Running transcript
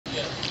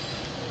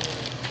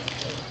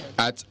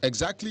At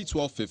exactly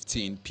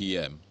 12:15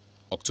 p.m.,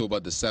 October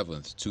the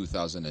 7th,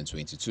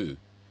 2022,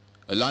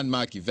 a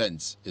landmark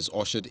event is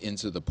ushered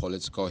into the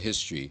political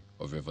history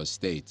of Rivers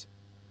State.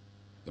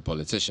 The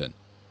politician,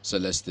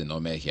 Celestine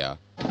Omehia,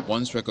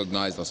 once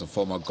recognized as a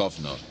former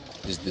governor,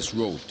 is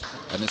disrobed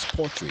and his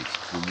portrait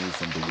removed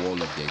from the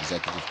wall of the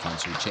Executive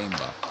Council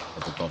chamber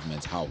of the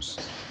government house.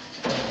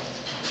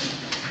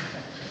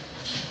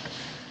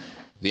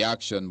 The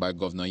action by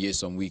Governor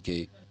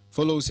Wike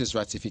follows his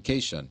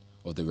ratification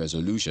of the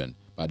resolution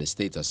by the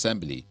State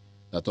Assembly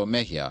that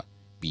Omehia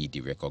be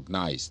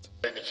derecognized.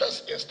 In the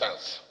first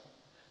instance,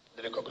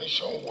 the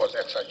recognition was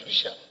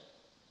extrajudicial,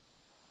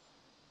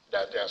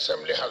 that the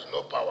Assembly has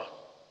no power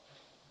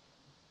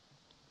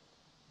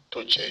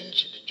to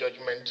change the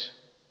judgment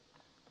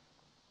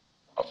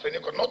of any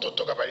court, not to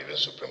talk about even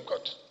Supreme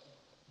Court.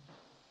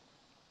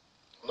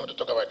 Not to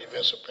talk about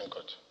even Supreme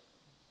Court.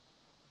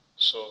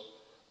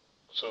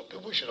 So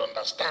people should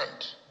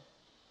understand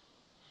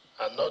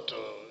and not to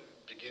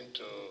begin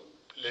to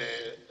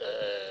play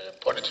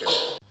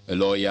politics. A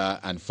lawyer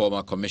and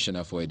former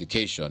Commissioner for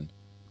Education,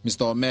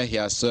 Mr.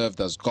 Omehia served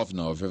as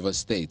Governor of Rivers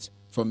State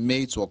from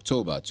May to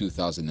October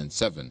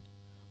 2007,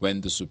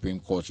 when the Supreme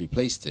Court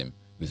replaced him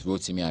with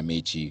Rotimi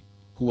Amechi,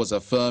 who was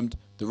affirmed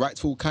the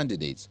rightful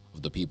candidate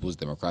of the People's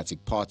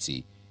Democratic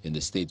Party in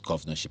the state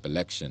governorship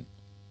election.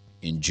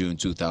 In June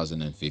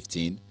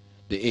 2015,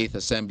 the 8th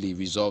Assembly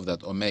resolved that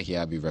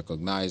Omehia be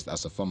recognized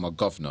as a former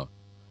governor,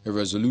 a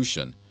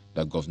resolution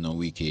that Governor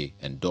Wike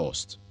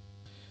endorsed.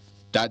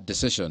 That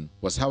decision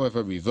was,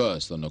 however,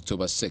 reversed on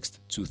October 6,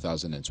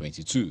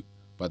 2022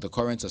 by the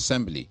current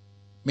Assembly,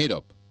 made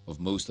up of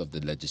most of the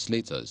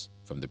legislators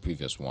from the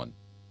previous one.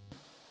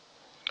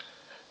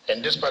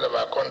 In this part of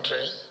our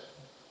country,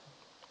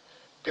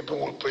 people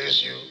will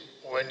praise you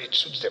when it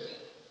suits them.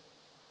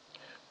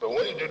 But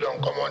when you do the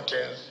uncommon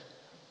things,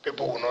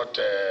 people will not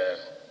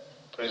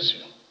praise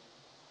you.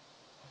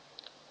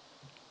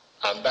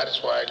 And that is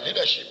why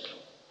leadership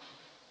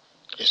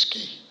is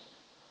key.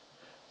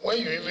 When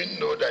you even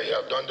know that you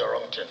have done the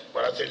wrong thing,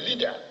 but as a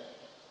leader,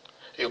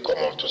 you come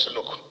up to say,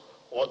 look,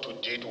 what we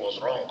did was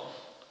wrong.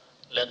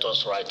 Let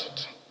us right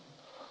it.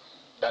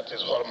 That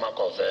is hallmark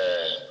of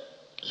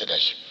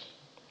leadership.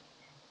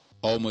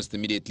 Almost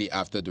immediately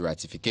after the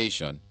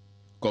ratification,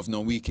 Governor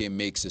Wike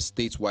makes a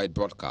statewide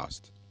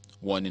broadcast,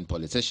 warning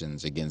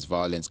politicians against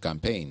violent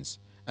campaigns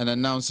and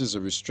announces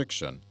a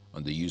restriction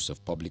on the use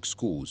of public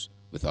schools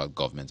without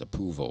government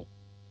approval.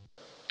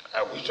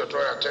 I wish to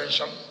draw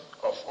attention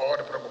of all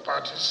the political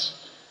parties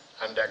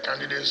and their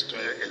candidates to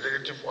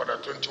Executive Order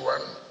 21,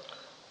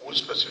 which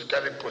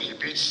specifically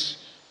prohibits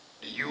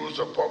the use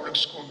of public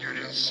school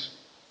buildings,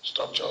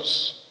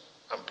 structures,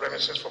 and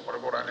premises for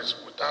political rallies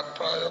without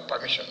prior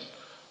permission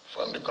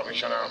from the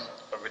Commissioner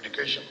of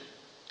Education.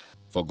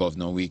 For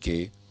Governor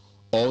Wike,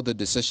 all the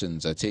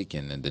decisions are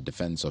taken in the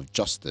defense of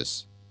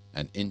justice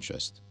and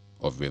interest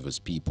of Rivers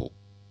people.